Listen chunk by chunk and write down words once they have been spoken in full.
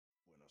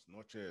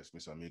Buenas noches,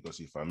 mis amigos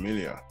y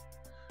familia.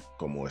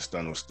 ¿Cómo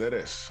están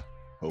ustedes?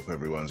 Hope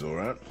everyone's all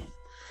right.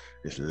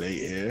 It's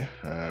late here.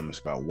 It's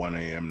about 1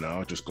 a.m.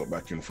 now. Just got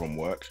back in from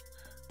work.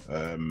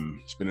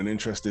 It's been an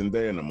interesting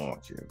day in the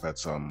market. I've had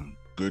some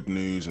good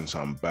news and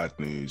some bad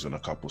news on a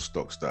couple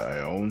stocks that I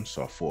own.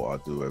 So I thought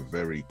I'd do a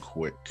very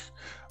quick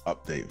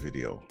update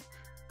video.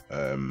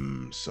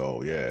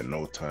 So yeah,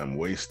 no time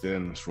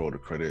wasting. Let's roll the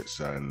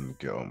credits and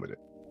get on with it.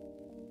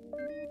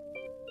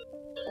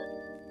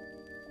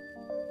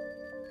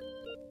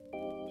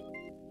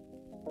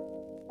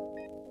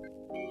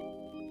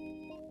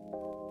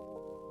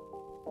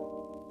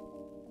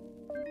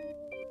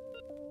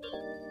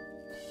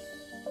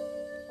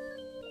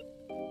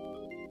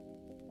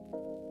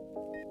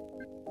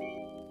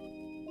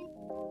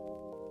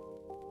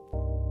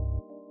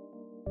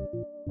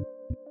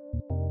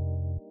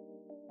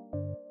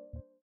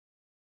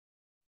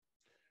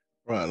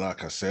 Right,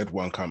 like I said,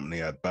 one company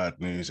had bad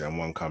news and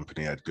one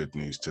company had good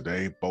news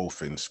today,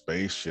 both in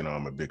space. You know,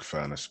 I'm a big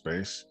fan of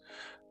space.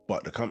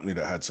 But the company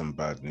that had some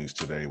bad news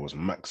today was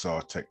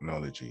Maxar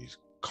Technologies.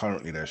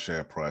 Currently, their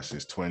share price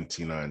is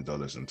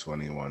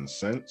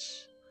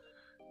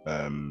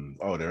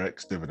 $29.21. Their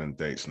ex-dividend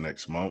date's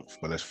next month.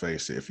 But let's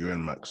face it, if you're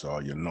in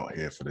Maxar, you're not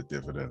here for the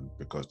dividend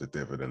because the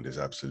dividend is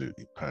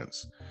absolutely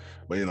pants.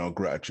 But, you know,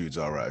 gratitude's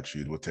our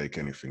attitude. We'll take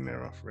anything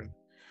they're offering.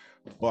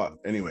 But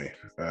anyway,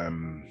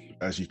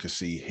 as you can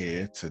see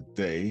here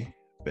today,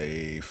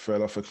 they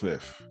fell off a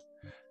cliff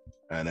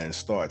and then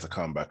started to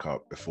come back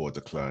up before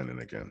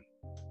declining again.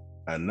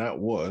 And that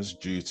was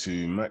due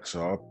to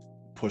Maxar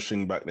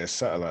pushing back their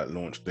satellite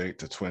launch date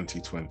to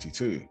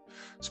 2022.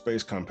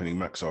 Space company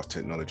Maxar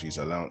Technologies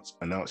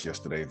announced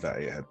yesterday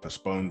that it had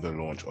postponed the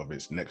launch of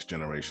its next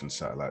generation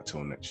satellite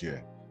till next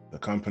year. The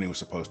company was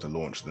supposed to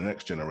launch the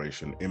next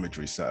generation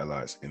imagery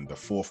satellites in the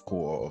fourth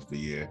quarter of the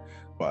year,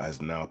 but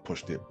has now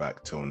pushed it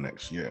back till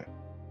next year.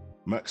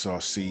 Maxar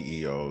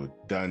CEO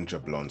Dan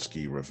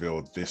Jablonski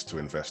revealed this to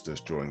investors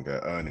during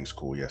their earnings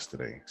call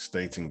yesterday,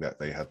 stating that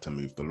they had to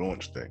move the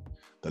launch date.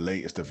 The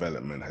latest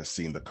development has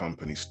seen the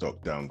company's stock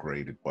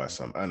downgraded by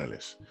some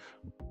analysts.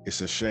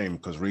 It's a shame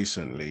because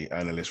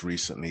analysts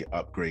recently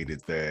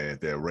upgraded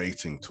their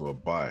rating to a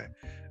buy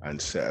and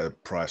set a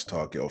price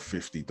target of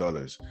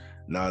 $50.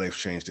 Now they've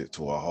changed it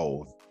to a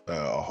hold.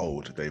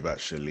 They've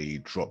actually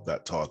dropped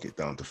that target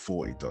down to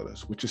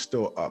 $40, which is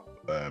still up.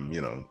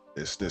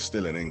 There's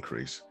still an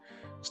increase,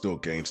 still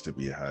gains to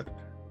be had,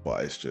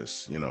 but it's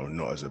just,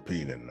 not as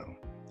appealing now.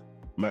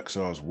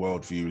 Maxar's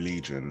Worldview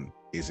Legion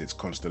is its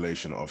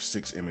constellation of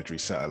 6 imagery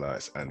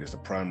satellites and is the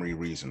primary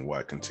reason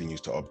why it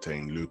continues to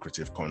obtain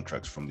lucrative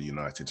contracts from the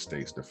United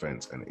States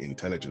defense and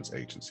intelligence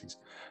agencies.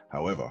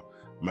 However,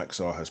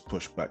 Maxar has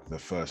pushed back the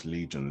first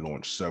Legion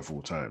launch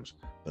several times.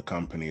 The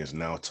company is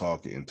now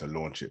targeting to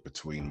launch it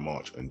between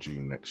March and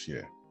June next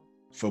year.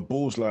 For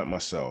bulls like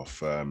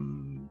myself,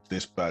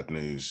 this bad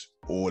news,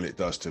 all it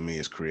does to me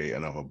is create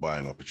another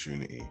buying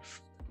opportunity.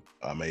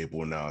 I'm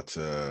able now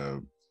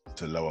to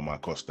lower my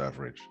cost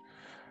average.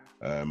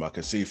 I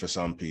can see for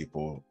some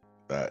people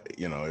that,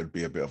 it'd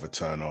be a bit of a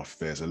turn off.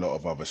 There's a lot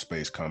of other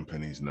space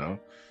companies now,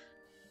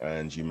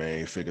 and you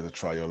may figure to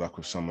try your luck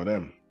with some of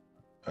them.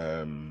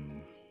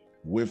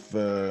 With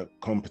the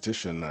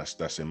competition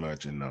that's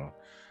emerging now,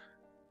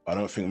 I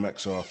don't think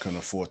Maxar can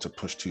afford to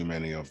push too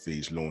many of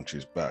these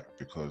launches back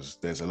because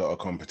there's a lot of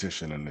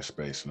competition in this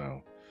space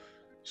now.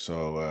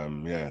 So,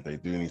 they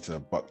do need to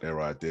buck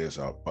their ideas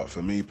up. But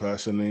for me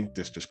personally,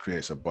 this just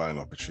creates a buying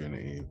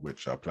opportunity,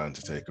 which I plan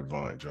to take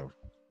advantage of.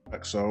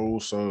 Maxar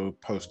also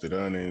posted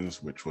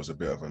earnings, which was a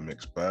bit of a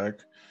mixed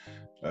bag.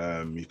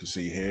 You can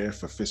see here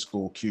for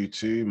fiscal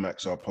Q2,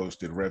 Maxar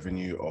posted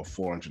revenue of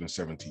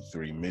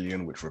 473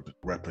 million, which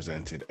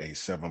represented a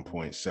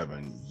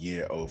 7.7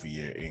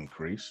 year-over-year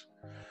increase.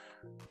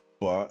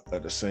 But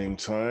at the same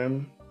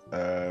time,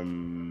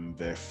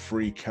 their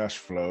free cash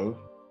flow,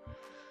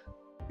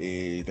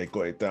 they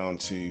got it down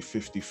to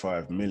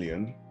 55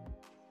 million,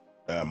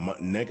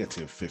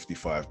 negative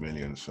 55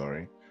 million,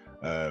 sorry,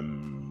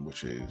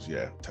 which is,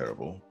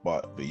 terrible.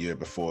 But the year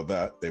before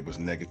that, there was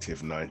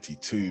negative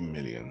 92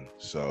 million.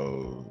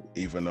 So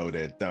even though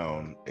they're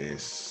down,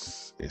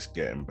 it's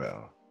getting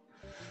better.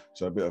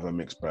 So a bit of a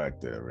mixed bag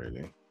there,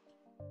 really.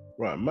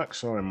 Right,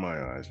 Maxar in my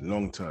eyes,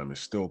 long term is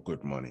still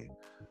good money.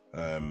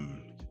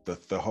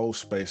 The whole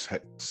space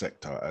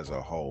sector as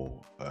a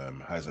whole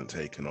hasn't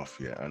taken off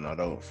yet, and I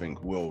don't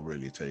think will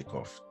really take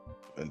off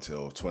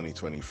until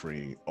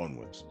 2023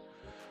 onwards.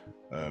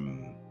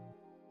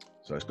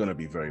 So it's going to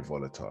be very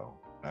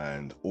volatile,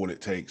 and all it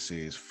takes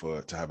is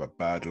to have a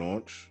bad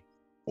launch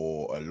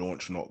or a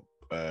launch not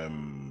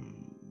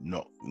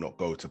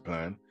go to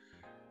plan,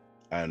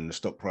 and the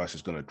stock price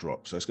is going to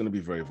drop. So it's going to be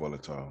very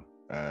volatile.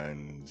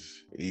 And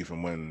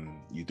even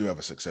when you do have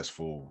a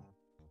successful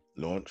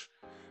launch,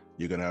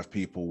 you're going to have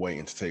people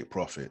waiting to take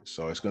profit.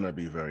 So it's going to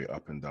be very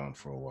up and down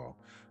for a while.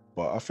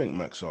 But I think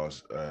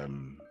Maxar's,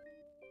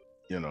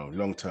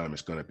 long term,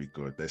 it's going to be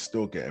good. They're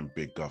still getting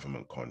big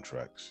government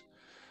contracts,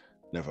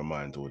 never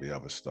mind all the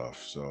other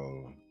stuff.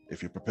 So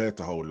if you're prepared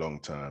to hold long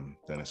term,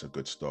 then it's a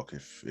good stock.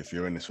 If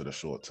you're in this for the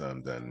short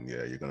term, then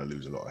yeah, you're gonna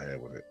lose a lot of hair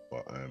with it.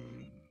 But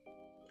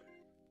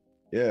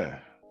yeah,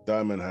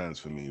 diamond hands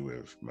for me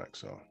with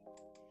Maxar.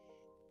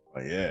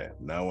 But yeah,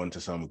 now on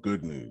to some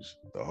good news.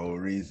 The whole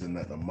reason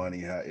that the money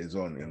hat is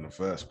on in the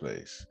first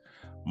place.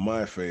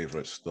 My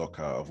favorite stock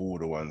out of all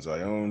the ones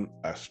I own,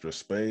 Astra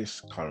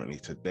Space, currently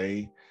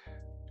today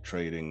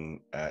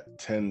trading at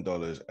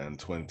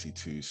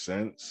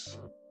 $10.22.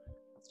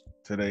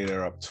 Today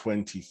they're up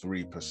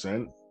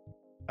 23%,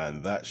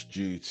 and that's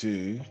due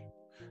to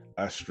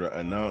Astra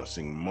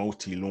announcing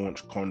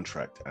multi-launch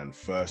contract and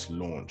first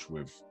launch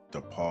with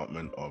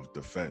Department of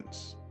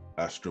Defense.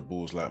 Astra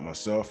bulls like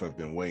myself have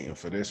been waiting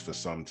for this for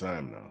some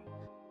time now.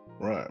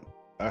 Right,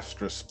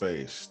 Astra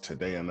Space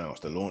today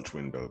announced a launch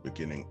window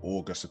beginning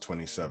August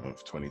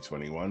 27th,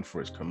 2021 for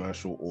its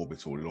commercial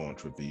orbital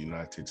launch with the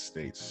United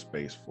States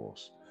Space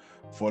Force.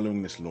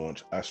 Following this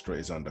launch, Astra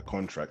is under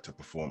contract to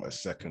perform a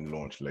second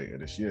launch later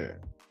this year.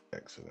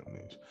 Excellent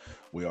news.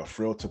 We are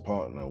thrilled to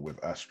partner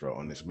with Astra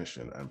on this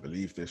mission and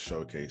believe this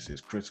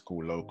showcases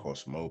critical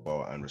low-cost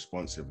mobile and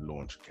responsive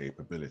launch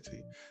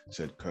capability,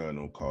 said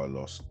Colonel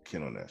Carlos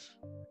Quinones.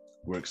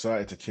 We're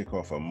excited to kick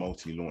off a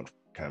multi-launch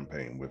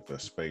campaign with the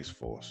Space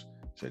Force,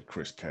 said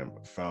Chris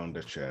Kemp,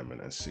 founder, chairman,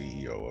 and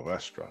CEO of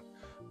Astra.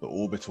 The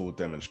orbital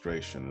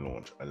demonstration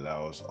launch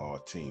allows our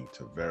team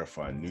to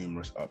verify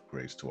numerous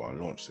upgrades to our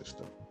launch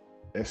system.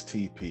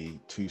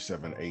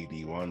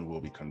 STP-27AD1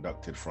 will be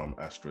conducted from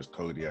Astra's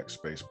Kodiak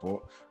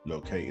Spaceport,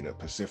 located at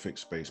Pacific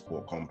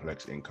Spaceport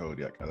Complex in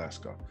Kodiak,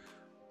 Alaska.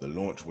 The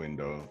launch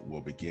window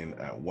will begin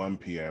at 1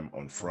 p.m.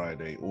 on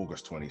Friday,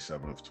 August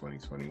 27th,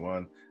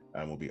 2021,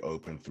 and will be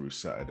open through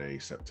Saturday,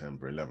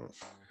 September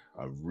 11th.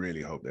 I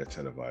really hope they're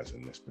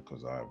televising this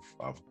because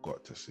I've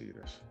got to see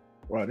this.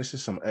 Right, this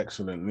is some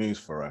excellent news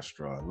for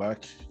Astra.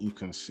 Like you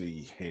can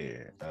see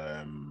here,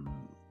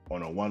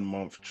 on a 1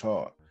 month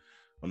chart,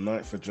 on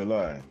 9th of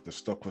July, the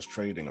stock was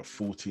trading at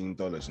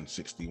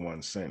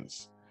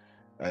 $14.61.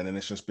 And then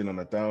it's just been on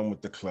a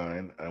downward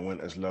decline and went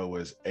as low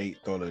as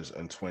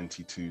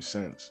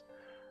 $8.22.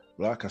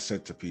 Like I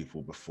said to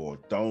people before,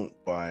 don't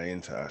buy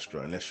into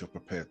Astra unless you're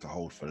prepared to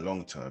hold for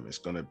long term. It's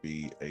going to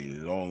be a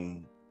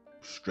long,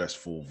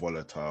 stressful,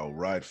 volatile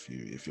ride for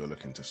you if you're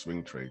looking to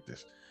swing trade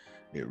this.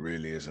 It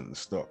really isn't the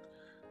stock.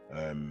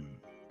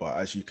 But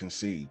as you can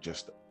see,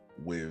 just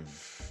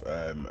with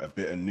a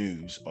bit of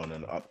news on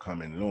an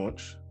upcoming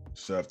launch,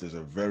 served as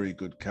a very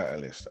good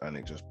catalyst, and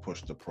it just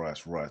pushed the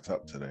price right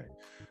up today,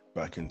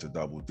 back into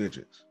double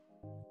digits.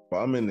 But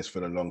I'm in this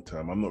for the long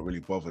term. I'm not really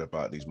bothered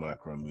about these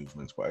micro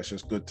movements, but it's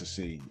just good to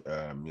see,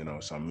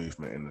 some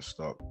movement in the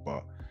stock.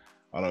 But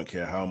I don't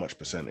care how much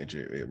percentage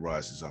it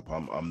rises up.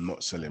 I'm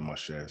not selling my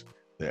shares.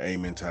 They're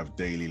aiming to have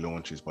daily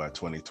launches by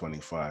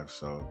 2025.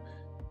 So,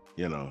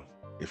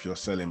 if you're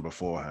selling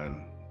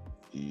beforehand,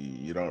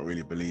 you don't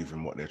really believe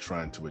in what they're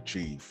trying to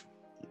achieve.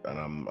 And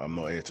I'm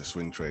not here to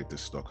swing trade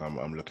this stock.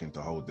 I'm looking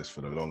to hold this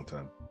for the long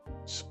term.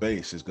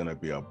 Space is going to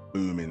be a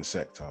booming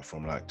sector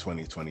from like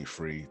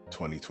 2023,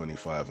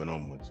 2025 and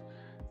onwards.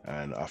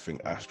 And I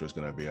think Astra is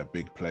going to be a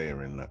big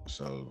player in that.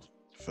 So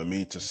for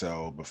me to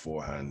sell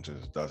beforehand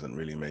just doesn't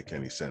really make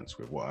any sense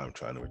with what I'm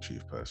trying to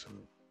achieve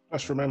personally.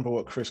 Just remember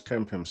what Chris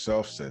Kemp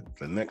himself said,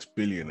 the next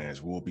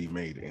billionaires will be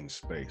made in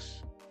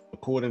space.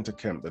 According to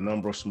Kemp, the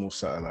number of small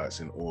satellites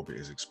in orbit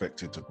is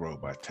expected to grow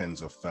by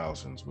tens of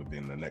thousands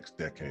within the next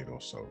decade or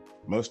so.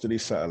 Most of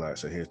these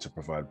satellites are here to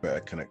provide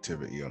better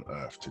connectivity on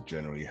Earth to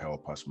generally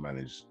help us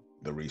manage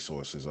the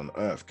resources on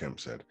Earth,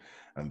 Kemp said.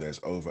 And there's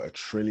over $1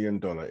 trillion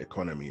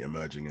economy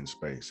emerging in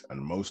space,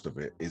 and most of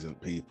it isn't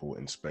people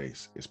in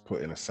space, it's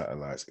putting the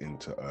satellites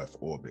into Earth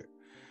orbit,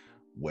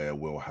 where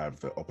we'll have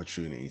the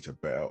opportunity to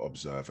better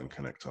observe and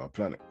connect to our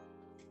planet.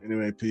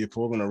 Anyway,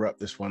 people, I'm going to wrap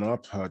this one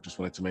up. I just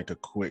wanted to make a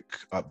quick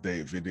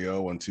update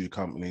video on two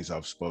companies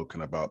I've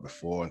spoken about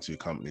before and two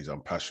companies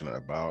I'm passionate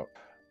about.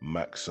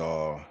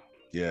 Maxar,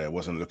 yeah, it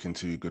wasn't looking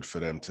too good for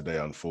them today,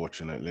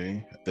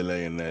 unfortunately.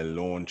 Delaying their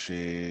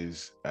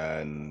launches,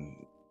 and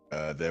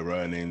their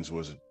earnings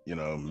was,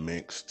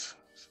 mixed.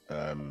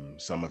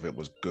 Some of it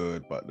was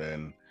good, but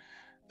then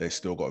they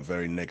still got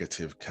very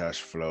negative cash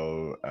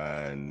flow,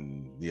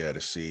 and yeah, the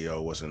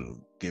CEO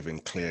wasn't giving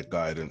clear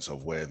guidance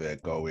of where they're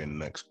going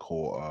next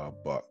quarter.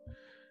 But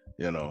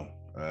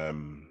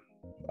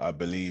I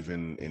believe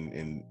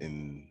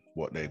in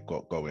what they've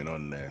got going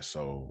on there,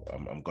 so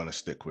I'm gonna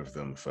stick with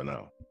them for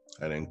now.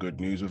 And then good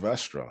news with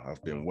Astra.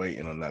 I've been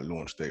waiting on that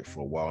launch date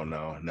for a while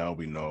now. Now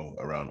we know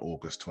around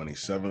August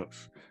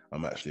 27th.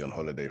 I'm actually on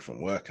holiday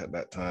from work at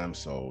that time,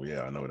 so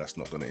yeah, I know that's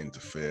not going to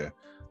interfere.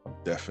 I'm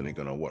definitely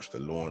going to watch the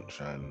launch,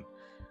 and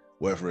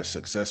whether it's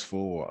successful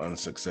or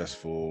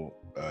unsuccessful,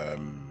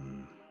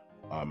 I'm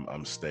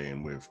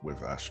staying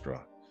with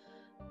Astra.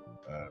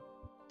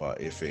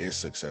 But if it is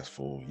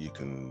successful, you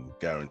can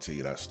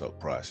guarantee that stock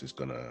price is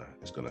gonna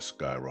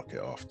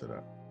skyrocket after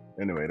that.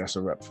 Anyway, that's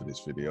a wrap for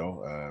this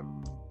video.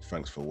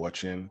 Thanks for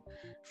watching.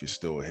 If you're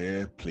still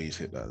here, please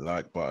hit that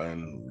like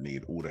button. We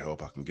need all the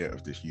help I can get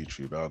with this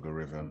YouTube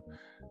algorithm.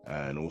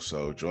 and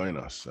also join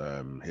us.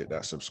 Hit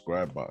that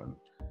subscribe button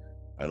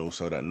and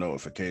also that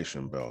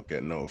notification bell.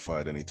 Get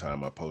notified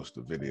anytime I post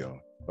a video.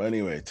 But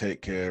anyway,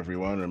 take care,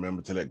 everyone.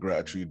 Remember to let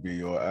gratitude be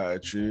your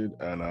attitude,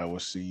 and I will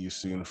see you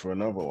soon for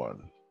another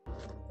one.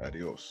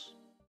 Adios.